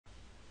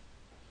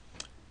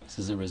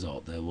This is a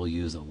result that we'll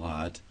use a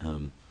lot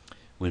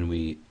when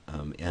we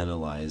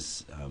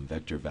analyze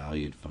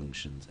vector-valued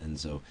functions, and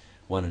so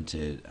wanted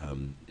to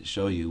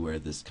show you where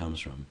this comes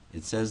from.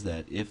 It says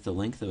that if the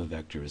length of a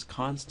vector is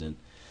constant,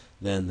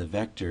 then the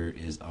vector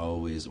is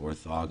always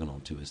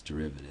orthogonal to its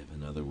derivative.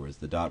 In other words,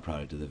 the dot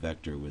product of the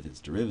vector with its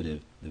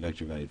derivative, the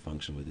vector-valued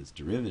function with its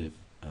derivative,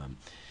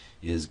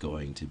 is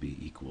going to be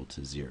equal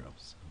to 0.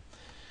 So,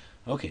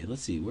 okay,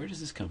 let's see, where does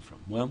this come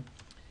from? Well,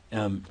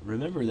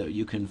 remember that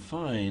you can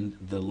find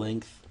the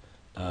length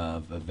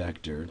of a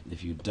vector.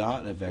 If you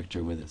dot a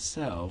vector with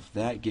itself,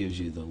 that gives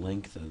you the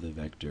length of the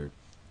vector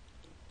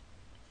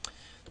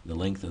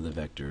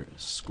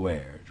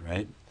squared,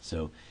 right?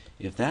 So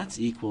if that's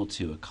equal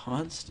to a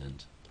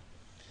constant,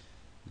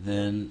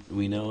 then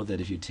we know that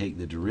if you take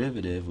the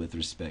derivative with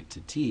respect to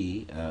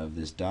t of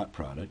this dot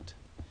product,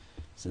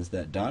 since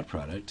that dot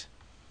product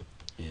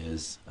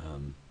is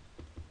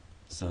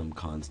some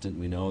constant,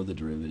 we know the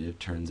derivative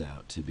turns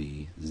out to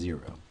be 0.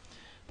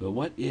 But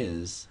what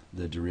is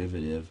the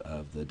derivative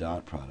of the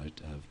dot product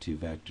of two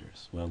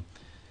vectors? Well,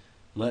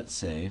 let's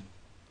say,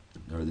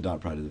 or the dot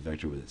product of the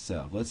vector with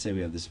itself. Let's say we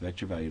have this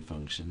vector-valued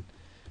function.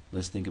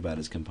 Let's think about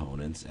its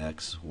components,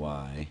 x,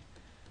 y,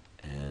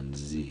 and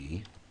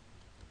z.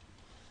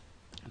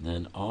 And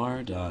then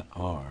r dot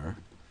r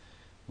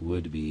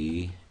would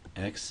be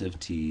x of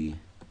t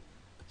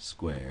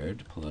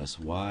squared plus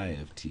y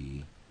of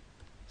t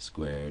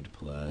squared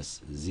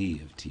plus z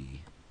of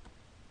t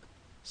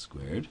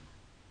squared.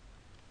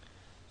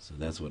 So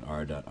that's what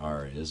r dot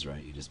r is,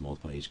 right? You just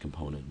multiply each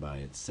component by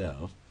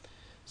itself.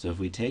 So if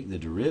we take the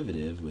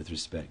derivative with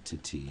respect to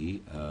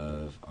t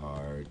of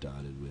r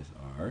dotted with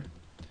r,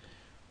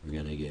 we're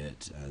going to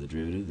get the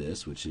derivative of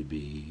this, which would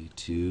be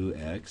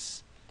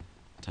 2x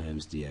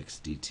times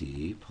dx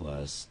dt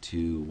plus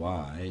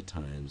 2y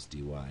times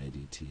dy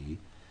dt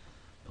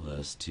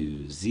plus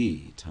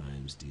 2z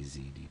times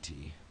dz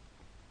dt.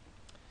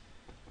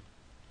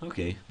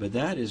 Okay, but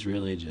that is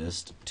really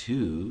just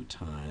 2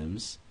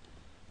 times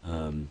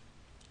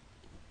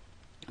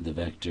the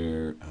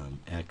vector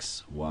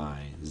x,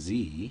 y,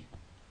 z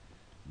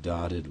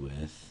dotted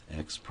with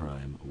x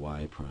prime,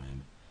 y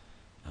prime,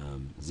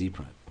 z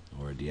prime,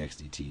 or dx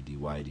dt, dy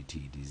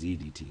dt, dz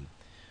dt,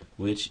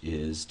 which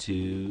is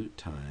 2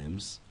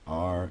 times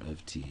r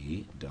of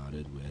t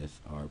dotted with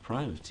r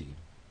prime of t.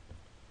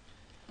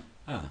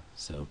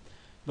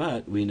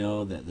 But we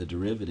know that the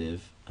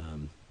derivative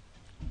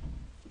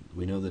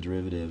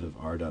of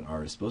r dot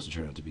r is supposed to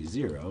turn out to be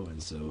 0,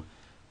 and so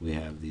we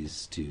have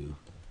these two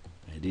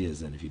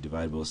ideas. And if you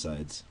divide both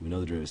sides, we know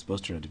the derivative is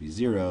supposed to turn out to be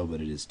 0,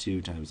 but it is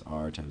 2 times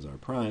r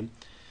prime.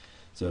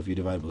 So if you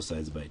divide both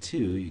sides by 2,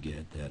 you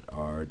get that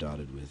r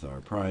dotted with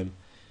r prime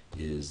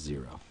is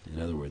 0.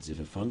 In other words, if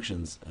a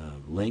function's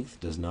length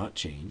does not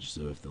change,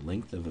 so if the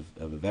length of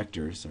a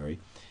vector,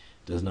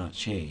 does not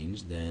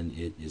change, then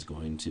it is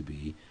going to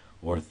be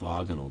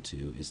orthogonal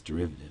to its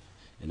derivative.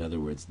 In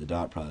other words, the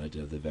dot product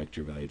of the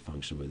vector-valued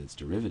function with its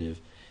derivative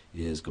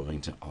is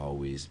going to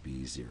always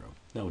be 0.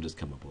 That will just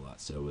come up a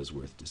lot, so it was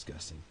worth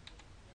discussing.